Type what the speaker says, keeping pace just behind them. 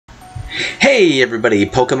Hey everybody,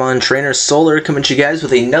 Pokemon Trainer Solar coming to you guys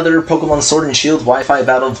with another Pokemon Sword and Shield Wi-Fi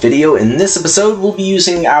battle video. In this episode, we'll be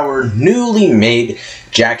using our newly made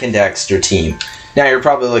Jak and Daxter team. Now you're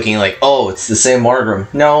probably looking like, oh, it's the same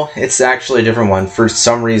Morgrem. No, it's actually a different one. For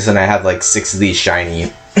some reason I have like 6 of these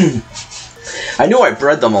shiny. I knew I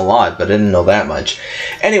bred them a lot, but I didn't know that much.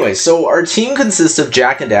 Anyway, so our team consists of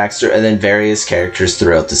Jak and Daxter and then various characters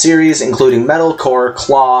throughout the series, including Metal, Core,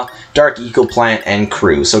 Claw, Dark Eco Plant, and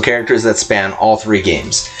Crew. So characters that span all 3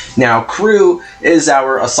 games. Now, Crew is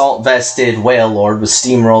our Assault-vested Whale Lord with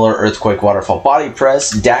Steamroller, Earthquake, Waterfall, Body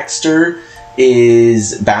Press. Daxter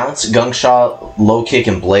is Bounce, Gunk Shot, Low Kick,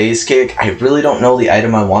 and Blaze Kick. I really don't know the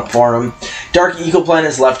item I want for him. Dark Eco Plant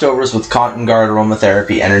is Leftovers with Cotton Guard,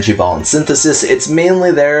 Aromatherapy, Energy Ball, and Synthesis. It's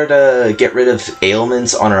mainly there to get rid of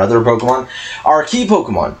ailments on our other Pokemon. Our key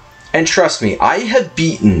Pokemon, and trust me, I have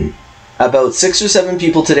beaten about 6 or 7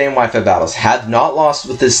 people today in Wi-Fi battles, have not lost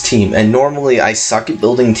with this team, and normally I suck at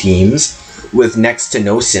building teams with next to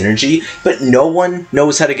no synergy, but no one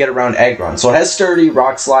knows how to get around Aggron. So it has Sturdy,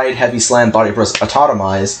 Rock Slide, Heavy Slam, Body Press,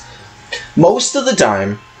 Autotomize. Most of the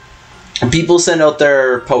time, people send out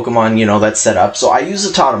their Pokemon, you know, that's set up. So I use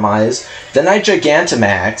Autotomize, then I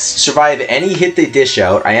Gigantamax, survive any hit they dish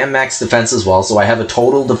out. I am max defense as well, so I have a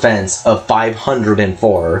total defense of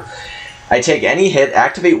 504. I take any hit,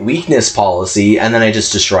 activate Weakness Policy, and then I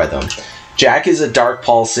just destroy them. Jak is a Dark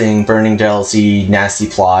Pulsing, Burning Jealousy, Nasty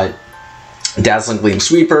Plot, Dazzling Gleam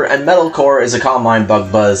Sweeper, and Metal Core is a Calm Mind,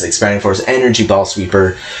 Bug Buzz, Expanding Force, Energy Ball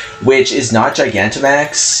Sweeper, which is not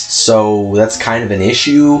Gigantamax, so that's kind of an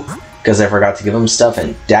issue, because I forgot to give him stuff,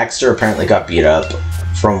 and Daxter apparently got beat up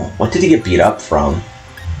from... What did he get beat up from?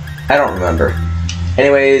 I don't remember.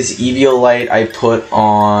 Anyways, Eviolite I put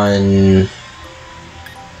on...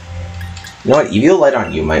 You know what? Eviolite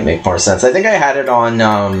on you might make more sense. I think I had it on,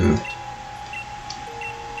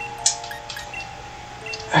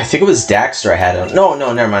 I think it was Daxter I had it on.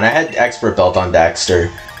 No, never mind. I had Expert Belt on Daxter.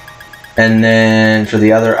 And then for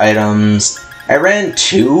the other items, I ran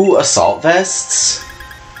 2 Assault Vests.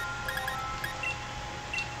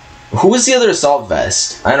 Who was the other Assault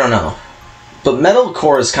Vest? I don't know. But Metal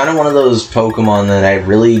Core is kind of one of those Pokemon that I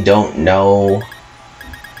really don't know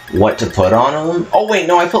what to put on him. Oh wait,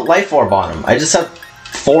 no, I put Life Orb on him. I just have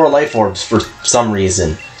 4 Life Orbs for some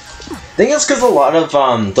reason. I think it's because a lot of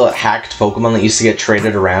the hacked Pokemon that used to get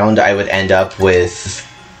traded around, I would end up with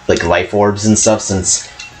like Life Orbs and stuff, since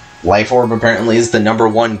Life Orb apparently is the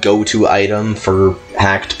 #1 go-to item for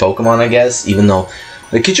hacked Pokemon, I guess, even though...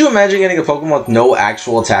 Like, could you imagine getting a Pokemon with no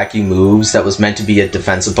actual attacking moves that was meant to be a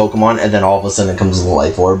defensive Pokemon, and then all of a sudden it comes with a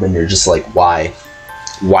Life Orb, and you're just like, why?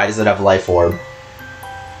 Why does it have a Life Orb?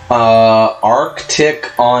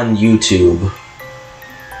 Arctic on YouTube.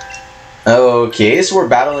 Okay, so we're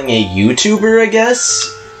battling a YouTuber, I guess?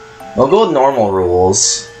 I'll go with normal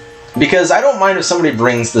rules. Because I don't mind if somebody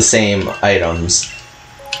brings the same items.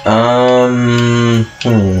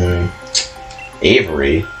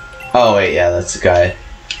 Avery. Oh wait, yeah, that's the guy.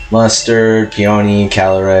 Mustard, Peony,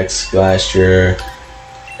 Calyrex, Glacier.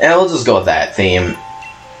 And we'll just go with that theme.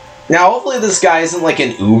 Now, hopefully this guy isn't like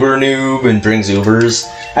an Uber noob and brings Ubers.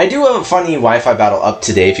 I do have a funny Wi-Fi battle up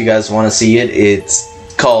today if you guys want to see it. It's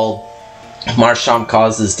called Marshtomp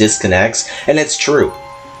Causes Disconnects, and it's true.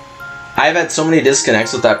 I've had so many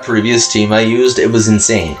disconnects with that previous team I used, it was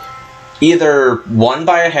insane. Either one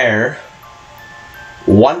by a hair,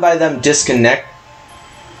 one by them disconnecting.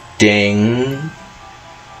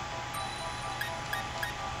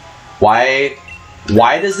 Why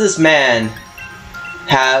does this man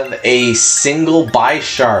have a single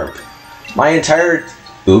Bisharp? My entire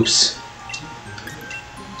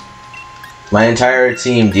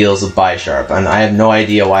team deals with Bisharp, and I have no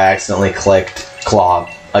idea why I accidentally clicked Claw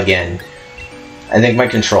again. I think my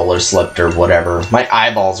controller slipped or whatever. My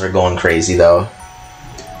eyeballs are going crazy though.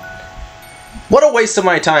 What a waste of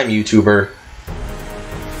my time, YouTuber.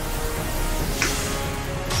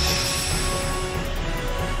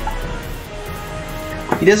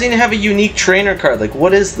 He doesn't even have a unique trainer card. Like,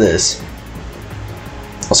 what is this?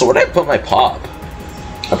 Also, where did I put my pop?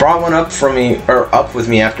 I brought one up for me, or up with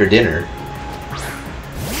me after dinner.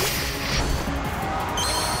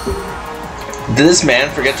 Did this man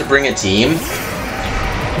forget to bring a team?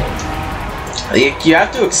 You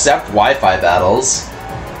have to accept Wi-Fi battles.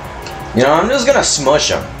 You know, I'm just gonna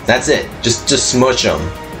smush him. That's it. Just smush him.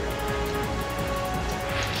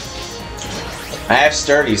 I have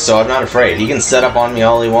Sturdy, so I'm not afraid. He can set up on me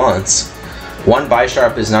all he wants. One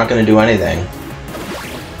Bisharp is not going to do anything.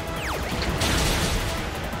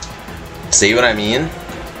 See what I mean?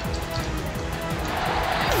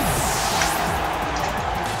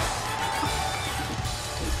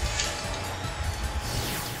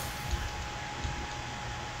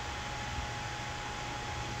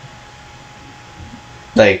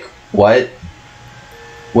 Like, what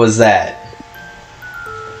was that?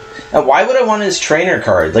 And why would I want his trainer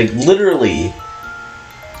card? Like, literally.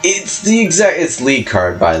 It's the exact... It's league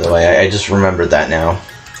card, by the way. I just remembered that now.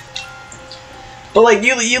 But, like,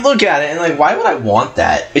 you look at it, and, like, why would I want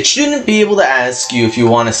that? It shouldn't be able to ask you if you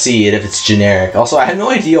want to see it if it's generic. Also, I have no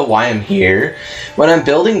idea why I'm here. When I'm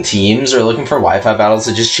building teams or looking for Wi-Fi battles,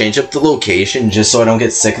 I just change up the location just so I don't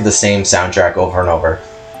get sick of the same soundtrack over and over.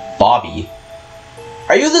 Bobby.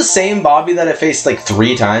 Are you the same Bobby that I faced, like,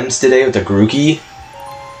 3 times today with the Grookey?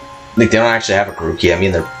 Like, they don't actually have a Grookey. I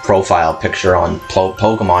mean, their profile picture on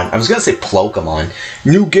Pokemon. I was gonna say Plokemon.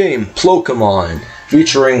 New game, Plokemon.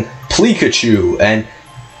 Featuring Pikachu and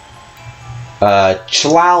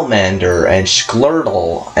Chlalmander and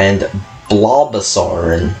Squirtle and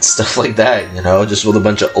Bulbasaur and stuff like that, you know, just with a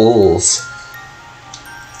bunch of Ulls.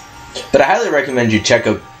 But I highly recommend you check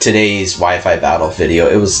out today's Wi-Fi battle video.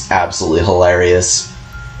 It was absolutely hilarious.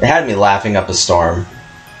 It had me laughing up a storm.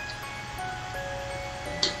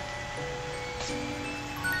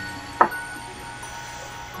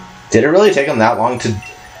 Did it really take him that long to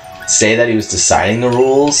say that he was deciding the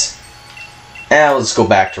rules? Let's go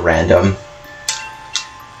back to random.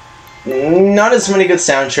 Not as many good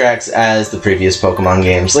soundtracks as the previous Pokemon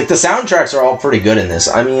games. Like, the soundtracks are all pretty good in this.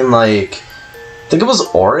 I mean, like, I think it was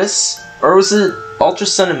Oris? Or was it Ultra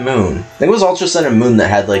Sun and Moon? I think it was Ultra Sun and Moon that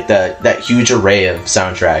had, like, that huge array of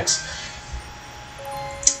soundtracks.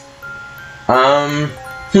 I'm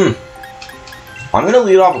gonna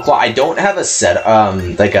lead off with Claw. I don't have a set,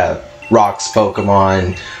 like a Rocks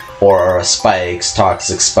Pokemon, or a Spikes,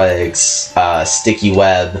 Toxic Spikes, Sticky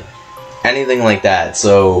Web, anything like that,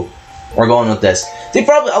 so we're going with this. A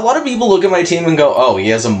lot of people look at my team and go, oh, he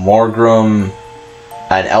has a Morgrem,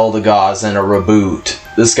 an Eldegoss, and a Reboot.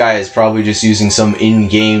 This guy is probably just using some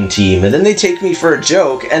in-game team, and then they take me for a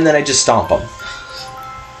joke, and then I just stomp them.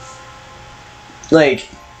 Like,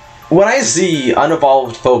 when I see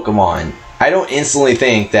unevolved Pokemon, I don't instantly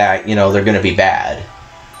think that, you know, they're gonna be bad.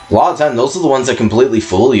 A lot of the time, those are the ones that completely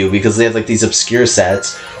fool you because they have, like, these obscure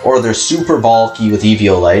sets, or they're super bulky with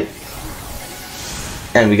Eviolite.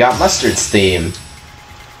 And we got Mustard's theme.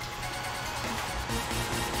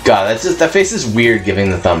 God, that's just, that face is weird giving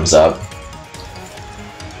the thumbs up.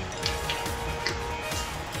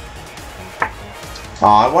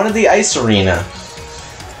 Aw, I wanted the Ice Arena.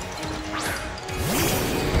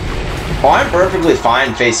 Oh, I'm perfectly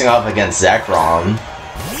fine facing off against Zekrom.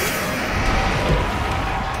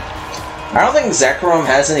 I don't think Zekrom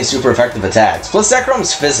has any super effective attacks. Plus,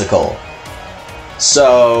 Zekrom's physical.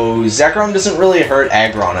 So, Zekrom doesn't really hurt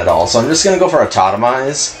Aggron at all. So I'm just going to go for a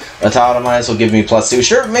Totemize. A Totemize will give me +2.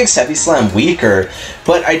 Sure, it makes Heavy Slam weaker,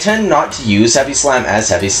 but I tend not to use Heavy Slam as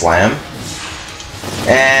Heavy Slam.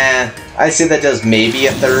 I say that does maybe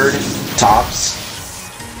a third, tops.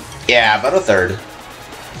 Yeah, about a third.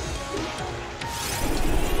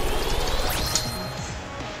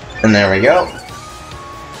 And there we go.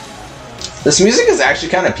 This music is actually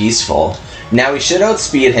kind of peaceful. Now we should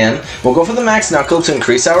outspeed him. We'll go for the Max Knuckle to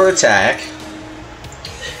increase our attack.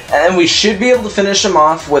 And we should be able to finish him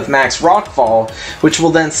off with Max Rockfall, which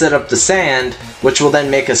will then set up the Sand, which will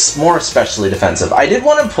then make us more especially defensive. I did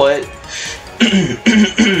want to put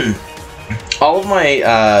all of my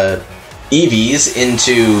EVs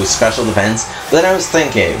into special defense, but then I was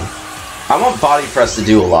thinking, I want Body Press to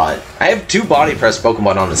do a lot. I have 2 Body Press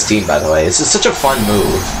Pokemon on this team, by the way. It's just such a fun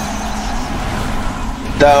move.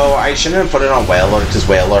 Though, I shouldn't have put it on Wailord, because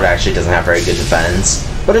Wailord actually doesn't have very good defense.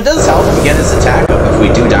 But it does help him get his attack up if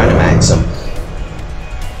we do Dynamax him.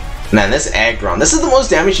 Man, this Aggron. This is the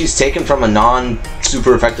most damage he's taken from a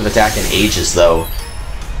non-super effective attack in ages, though.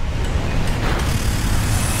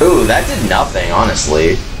 Ooh, that did nothing,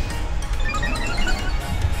 honestly.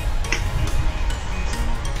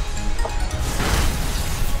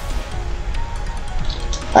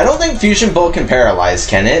 I don't think Fusion Bolt can paralyze,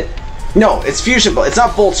 can it? No, it's Fusion Bolt. It's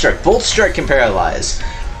not Bolt Strike. Bolt Strike can paralyze.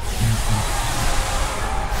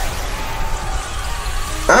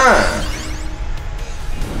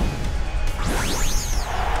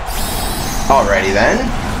 Alrighty then.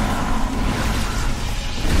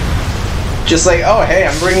 Just like, oh hey,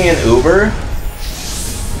 I'm bringing in Uber.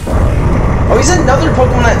 Oh, he's another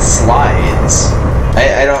Pokemon that slides.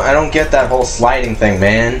 I don't get that whole sliding thing,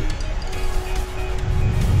 man.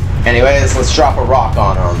 Anyways, let's drop a rock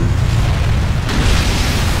on him.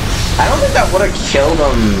 I don't think that would have killed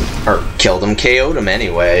him, or KO'd him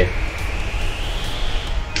anyway.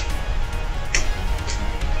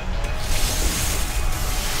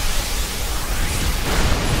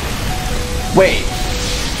 Wait,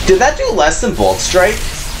 did that do less than Volt Strike?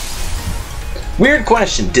 Weird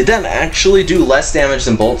question. Did that actually do less damage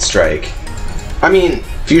than Bolt Strike? I mean,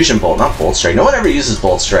 Fusion Bolt, not Bolt Strike. No one ever uses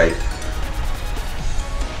Bolt Strike.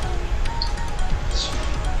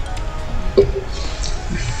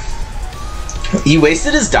 He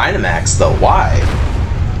wasted his Dynamax, though. Why?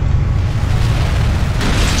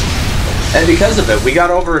 And because of it, we got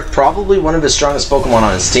over probably one of his strongest Pokemon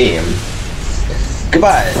on his team.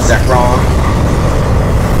 Goodbye, Zekrom.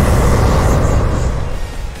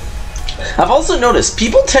 I've also noticed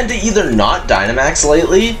people tend to either not Dynamax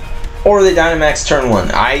lately, or they Dynamax turn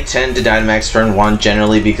 1. I tend to Dynamax turn 1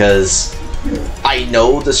 generally because I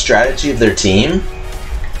know the strategy of their team.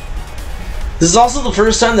 This is also the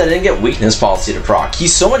first time that I didn't get Weakness Policy to proc.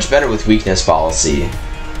 He's so much better with Weakness Policy.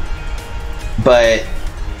 But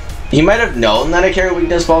he might have known that I carry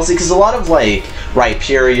Weakness Policy because a lot of like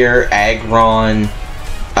Rhyperior, Aggron,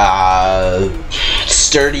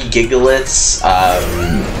 Sturdy Gigaliths,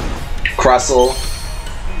 Crustle.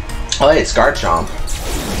 Oh, hey, it's Garchomp.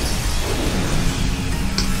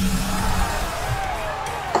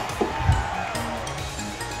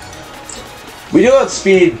 We do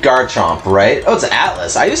outspeed Garchomp, right? Oh, it's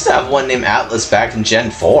Atlas. I used to have one named Atlas back in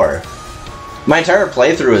Gen 4. My entire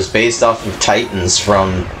playthrough is based off of Titans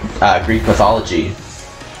from Greek mythology.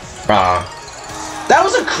 That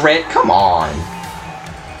was a crit? Come on.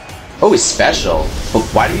 Oh, he's special. But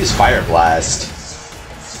why do you use Fire Blast?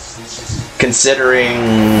 Considering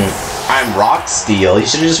I'm Rock Steel, he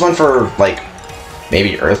should have just went for, like,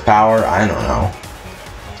 maybe Earth Power? I don't know.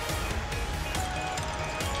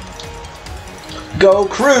 Go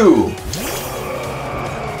Crew!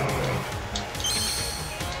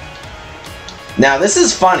 Now this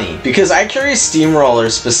is funny, because I carry Steamroller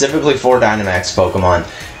specifically for Dynamax Pokemon.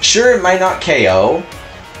 Sure, it might not KO,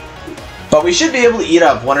 but we should be able to eat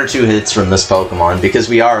up 1 or 2 hits from this Pokemon, because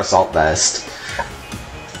we are Assault Vest.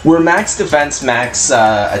 We're max defense, max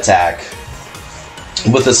attack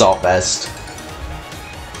with Assault Vest.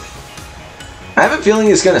 I have a feeling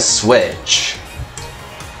he's gonna switch.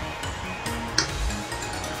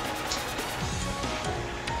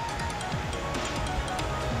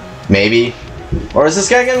 Maybe. Or is this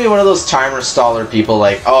guy gonna be one of those timer staller people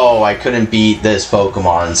like, oh, I couldn't beat this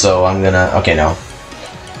Pokemon, so I'm gonna... Okay, no.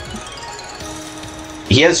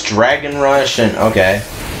 He has Dragon Rush and... Okay.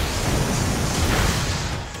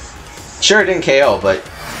 Sure, it didn't KO, but...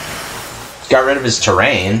 got rid of his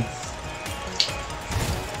terrain.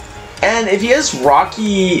 And if he has Rough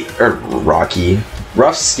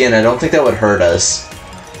Skin, I don't think that would hurt us.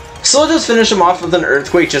 So I'll just finish him off with an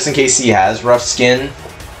Earthquake just in case he has Rough Skin.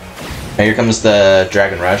 Now here comes the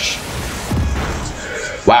Dragon Rush.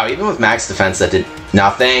 Wow, even with max defense that did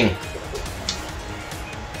nothing.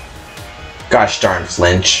 Gosh darn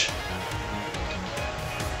flinch.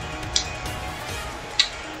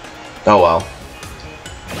 Oh well.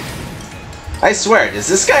 I swear, does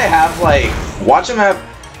this guy have like... Watch him have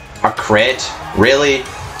a crit? Really?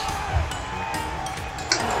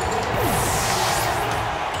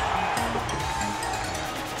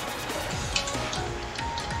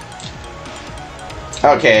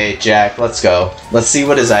 Okay, Jack, let's go. Let's see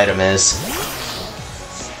what his item is.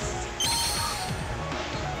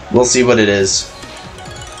 We'll see what it is.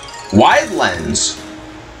 Wide Lens!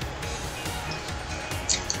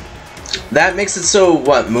 That makes it so,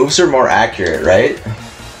 what, moves are more accurate, right?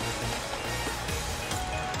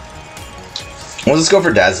 We'll just go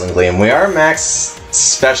for Dazzling Gleam. We are max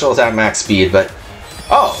special attack, max speed, but...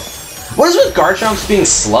 Oh! What is with Garchomp's being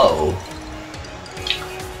slow?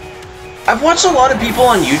 I've watched a lot of people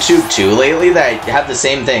on YouTube too lately that have the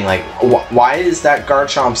same thing, like, why is that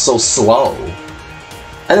Garchomp so slow?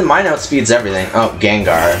 And then mine outspeeds everything. Oh,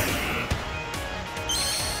 Gengar.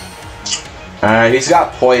 Alright, he's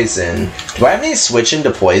got Poison. Do I have any switch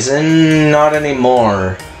into Poison? Not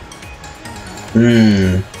anymore.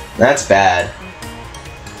 That's bad.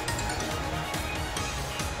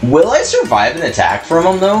 Will I survive an attack from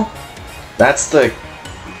him, though? That's the...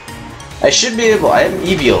 I should be able... I have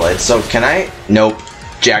Eviolite, so can I... Nope.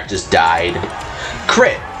 Jack just died.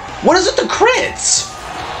 Crit! What is it, the crits?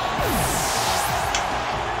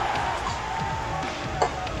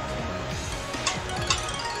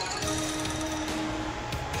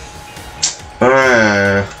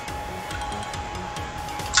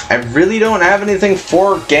 I really don't have anything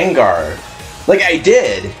for Gengar. Like, I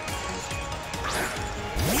did.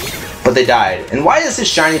 But they died. And why is this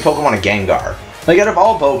shiny Pokemon a Gengar? Like, out of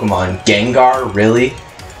all Pokemon, Gengar, really?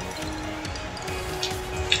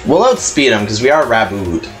 We'll outspeed him, because we are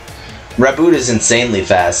Raboot. Raboot is insanely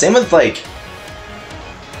fast. Same with, like...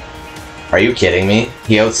 Are you kidding me?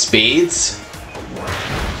 He outspeeds?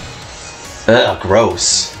 Ugh,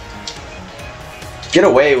 gross. Get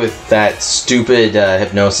away with that stupid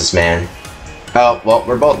hypnosis, man. Oh, well,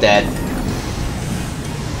 we're both dead.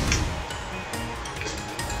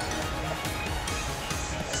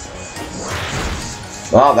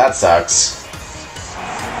 Well, that sucks.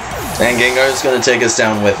 And Gengar's gonna take us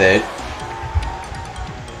down with it.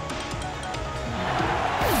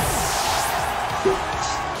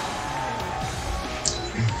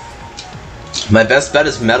 My best bet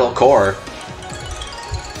is Metal Core,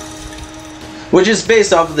 which is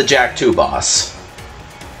based off of the Jak 2 boss.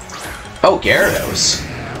 Oh, Gyarados.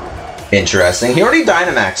 Interesting. He already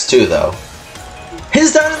Dynamaxed too, though.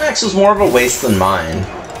 His Dynamax was more of a waste than mine.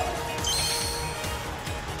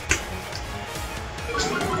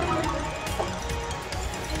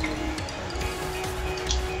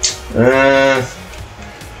 I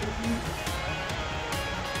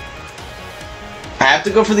have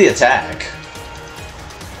to go for the attack.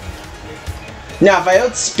 Now, if I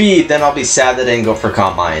outspeed, then I'll be sad that I didn't go for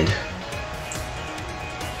Calm Mind.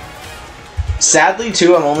 Sadly,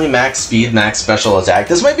 too, I'm only max speed, max special attack.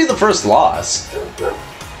 This might be the first loss.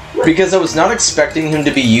 Because I was not expecting him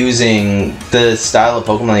to be using the style of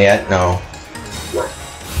Pokemon yet. No.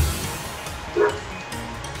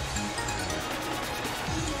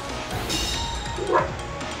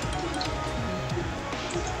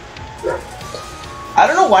 I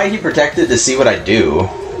don't know why he protected to see what I do.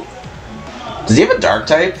 Does he have a dark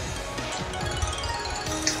type?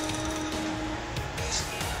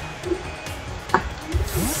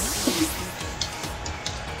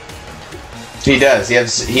 He does.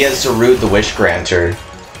 He has to root the Wish Granter.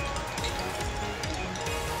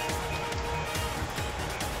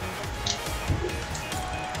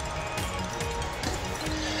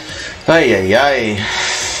 Ay ay ay.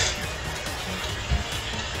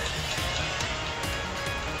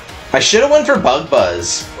 I should have went for Bug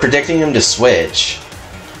Buzz, predicting him to switch.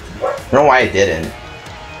 I don't know why I didn't.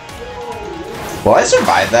 Will I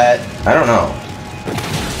survive that? I don't know.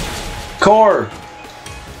 Core!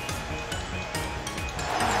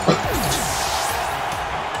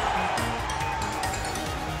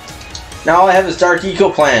 Now all I have is Dark Eco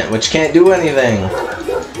Plant, which can't do anything.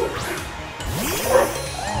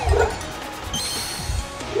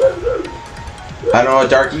 I don't know what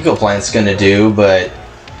Dark Eco Plant's gonna do, but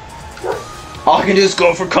all I can do is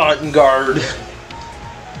go for Cotton Guard.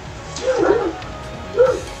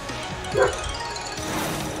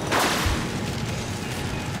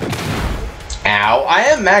 Ow. I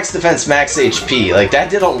have max defense, max HP. Like,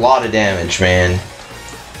 that did a lot of damage, man.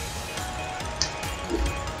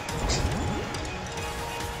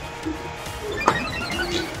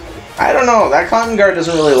 I don't know. That Cotton Guard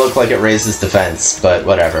doesn't really look like it raises defense, but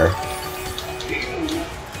whatever.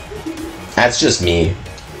 That's just me.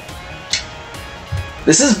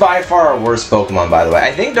 This is by far our worst Pokemon, by the way.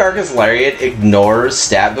 I think Darkest Lariat ignores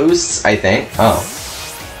stat boosts, I think. Oh.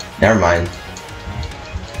 Never mind.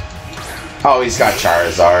 Oh, he's got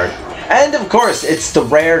Charizard. And, of course, it's the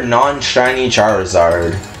rare non-shiny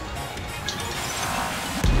Charizard.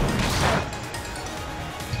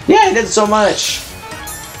 Yeah, he did so much.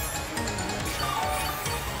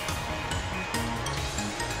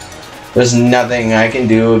 There's nothing I can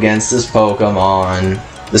do against this Pokemon.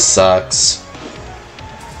 This sucks.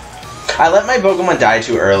 I let my Pokemon die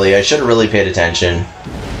too early. I should have really paid attention.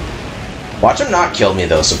 Watch him not kill me,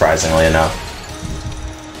 though, surprisingly enough.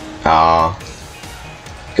 Aww.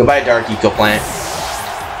 Goodbye, Dark Eco Plant.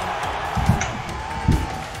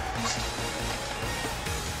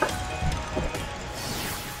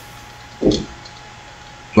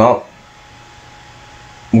 Well,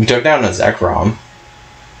 we took down a Zekrom.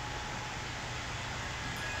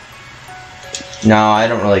 No, I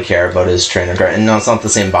don't really care about his trainer card. And no, it's not the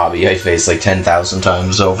same Bobby I faced like 10,000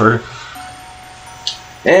 times over.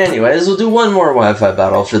 Anyways, we'll do one more Wi-Fi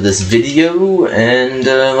battle for this video, and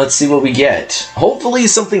let's see what we get. Hopefully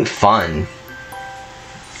something fun.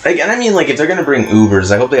 Like, and I mean, like, if they're gonna bring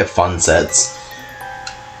Ubers, I hope they have fun sets.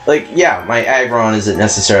 Like, yeah, my Aggron isn't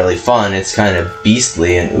necessarily fun, it's kind of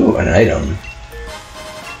beastly, and ooh, an item.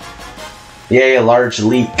 Yay, a large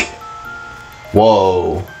leak.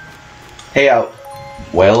 Whoa. Hey,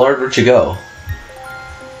 Wailord, where'd you go?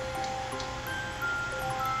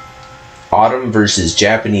 Autumn versus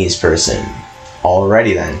Japanese person.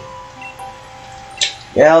 Alrighty then.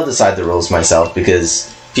 Yeah, I'll decide the rules myself,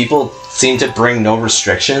 because people seem to bring no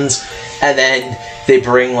restrictions, and then they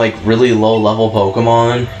bring, like, really low-level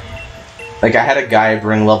Pokemon. Like, I had a guy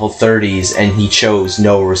bring level 30s, and he chose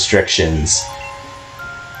no restrictions.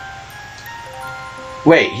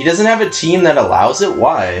 Wait, he doesn't have a team that allows it?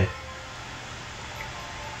 Why?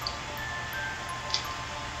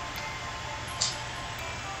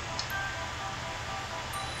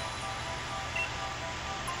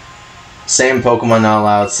 Same Pokemon not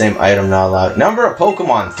allowed, same item not allowed. Number of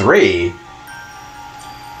Pokemon 3?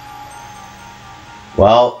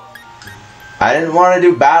 Well, I didn't want to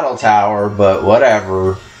do Battle Tower, but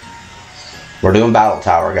whatever. We're doing Battle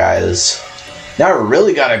Tower, guys. Now I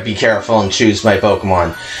really gotta be careful and choose my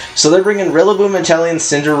Pokemon. So they're bringing Rillaboom, Inteleon,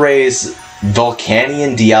 Cinderace,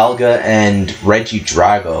 Volcanion, Dialga, and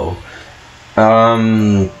Regidrago.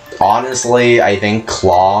 Honestly, I think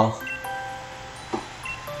Claw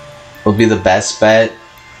will be the best bet.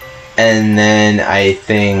 And then I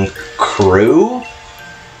think Crew.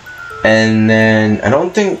 And then I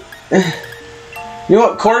don't think... You know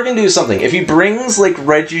what? Core can do something. If he brings like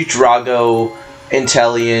Regidrago,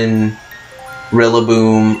 Inteleon,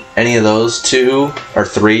 Rillaboom, any of those 2, or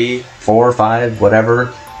 3, 4, 5,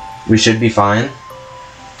 whatever, we should be fine.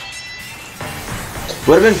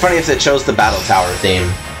 Would have been funny if they chose the Battle Tower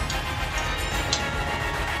theme.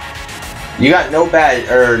 You got no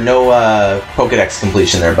Pokedex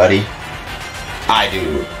completion there, buddy. I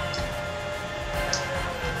do.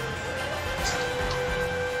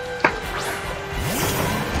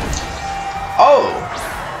 Oh!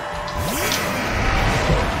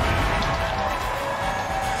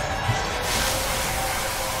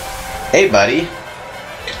 Hey, buddy.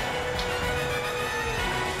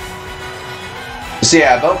 So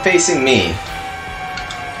yeah, about facing me.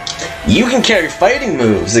 You can carry fighting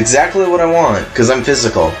moves, exactly what I want, because I'm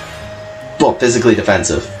physical. Well, physically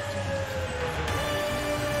defensive.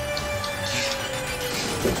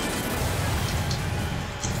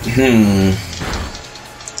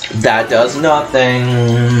 That does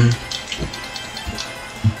nothing.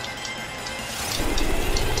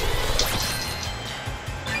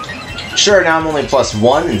 Sure, now I'm only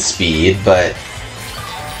 +1 in speed, but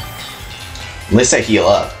at least I heal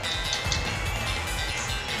up.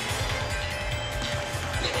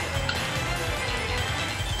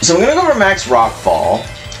 So I'm gonna go for Max Rockfall,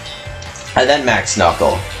 and then Max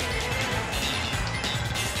Knuckle.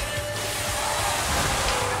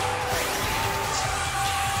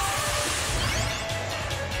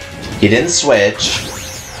 He didn't switch.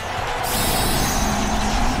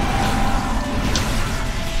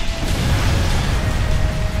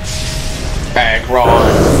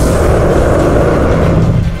 Aggron.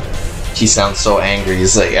 He sounds so angry.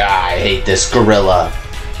 He's like, ah, I hate this gorilla.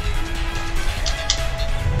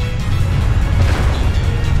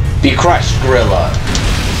 Be crushed, gorilla.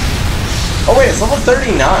 Oh wait, it's level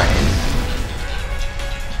 39.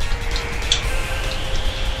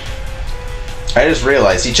 I just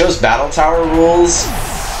realized he chose Battle Tower rules,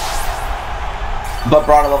 but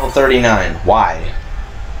brought a level 39. Why?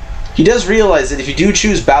 He does realize that if you do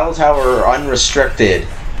choose Battle Tower unrestricted,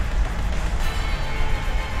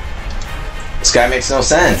 this guy makes no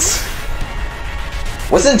sense.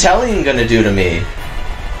 What's Inteleon gonna do to me?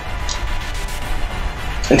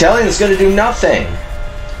 Inteleon's gonna do nothing.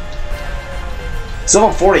 He's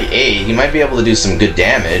level 48. He might be able to do some good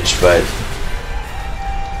damage, but...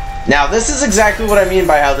 Now, this is exactly what I mean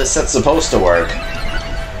by how this set's supposed to work.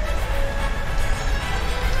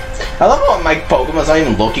 I love how my Pokemon's not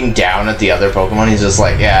even looking down at the other Pokemon. He's just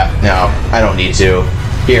like, yeah, no, I don't need to.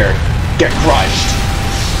 Here, get crushed.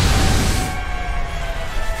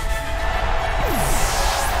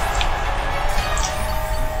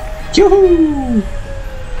 Yoo-hoo!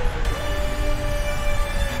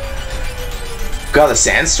 God, the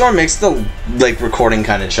sandstorm makes the, like, recording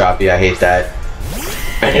kind of choppy. I hate that.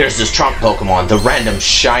 And here's this Trump Pokemon, the random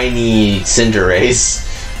shiny Cinderace.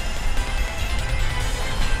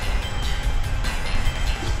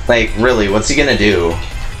 Like, really, what's he gonna do?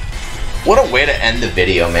 What a way to end the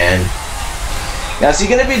video, man. Now, is he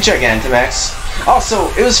gonna be Gigantamax?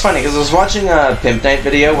 Also, it was funny, because I was watching a Pimp Night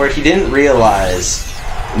video where he didn't realize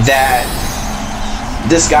that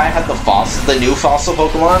this guy had the new fossil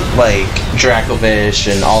Pokemon, like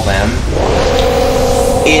Dracovish and all them,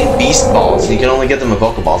 in Beast Balls. You can only get them in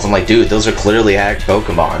Pokeballs. I'm like, dude, those are clearly hacked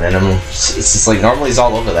Pokemon, and it's just like, normally he's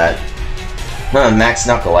all over that. Max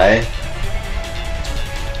Knuckle, eh?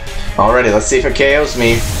 Alrighty, let's see if it KOs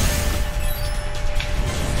me.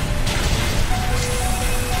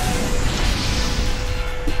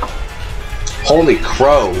 Holy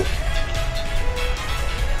crow.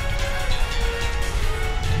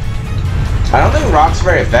 I don't think Rock's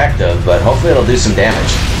very effective, but hopefully it'll do some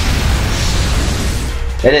damage.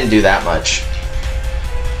 It didn't do that much.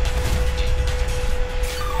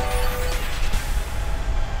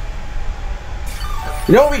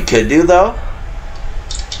 You know what we could do, though?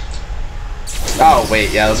 Oh,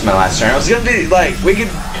 wait, yeah, that's my last turn. I was gonna do, like, we could...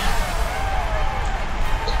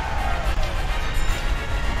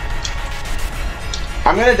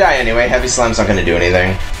 I'm gonna die anyway. Heavy Slime's not gonna do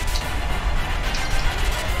anything.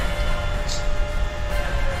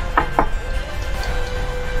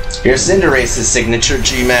 Here's Cinderace's signature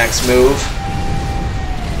G-Max move.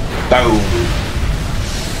 Boom.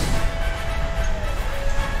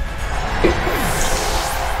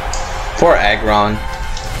 Poor Aggron.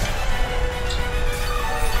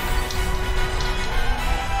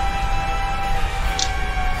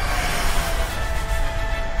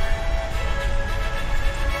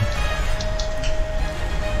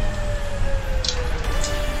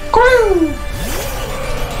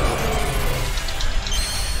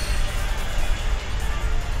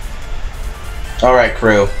 Alright,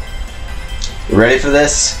 crew. You ready for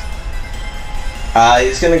this?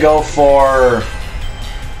 He's gonna go for...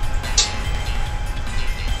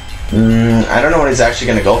 I don't know what he's actually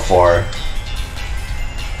gonna go for.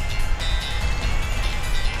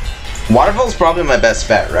 Waterfall's probably my best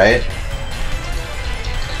bet, right?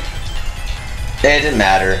 It didn't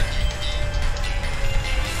matter.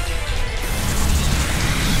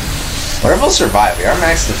 Waterfall survived. We are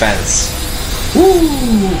max defense.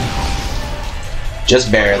 Woo! Just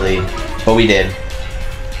barely, but we did.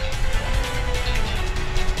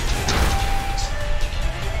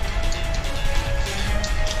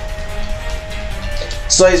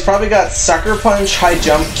 So he's probably got Sucker Punch, High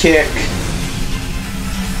Jump Kick,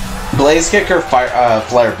 Blaze Kick, or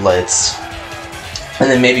Flare Blitz. And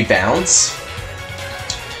then maybe Bounce.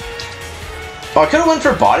 Oh, I could have went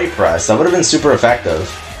for Body Press. That would have been super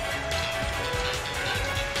effective.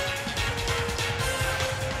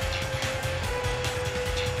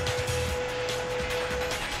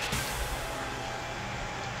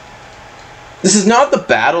 This is not the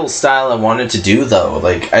battle style I wanted to do, though.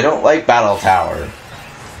 Like, I don't like Battle Tower.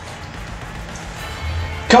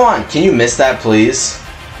 Come on, can you miss that, please?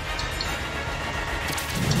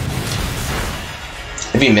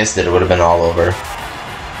 If he missed it, it would have been all over.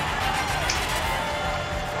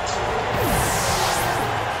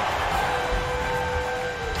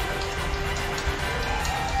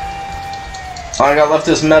 All I got left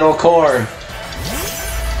is Metal Core.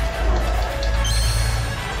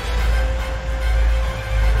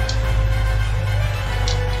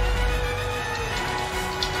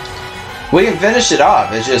 We can finish it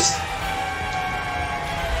off, it's just...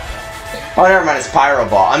 Oh, never mind, it's Pyro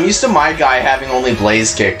Ball. I'm used to my guy having only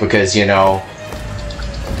Blaze Kick because, you know,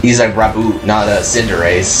 he's like Raboot, not a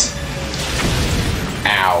Cinderace.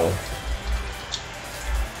 Ow.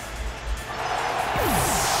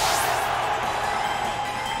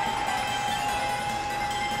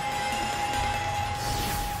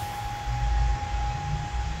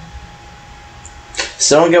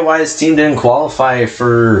 Still don't get why his team didn't qualify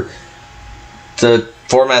for the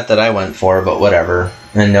format that I went for, but whatever.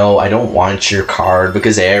 And no, I don't want your card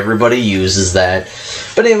because everybody uses that.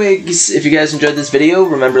 But anyways, if you guys enjoyed this video,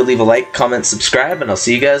 remember to leave a like, comment, subscribe, and I'll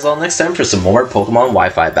see you guys all next time for some more Pokemon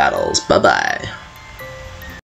Wi-Fi battles. Bye-bye.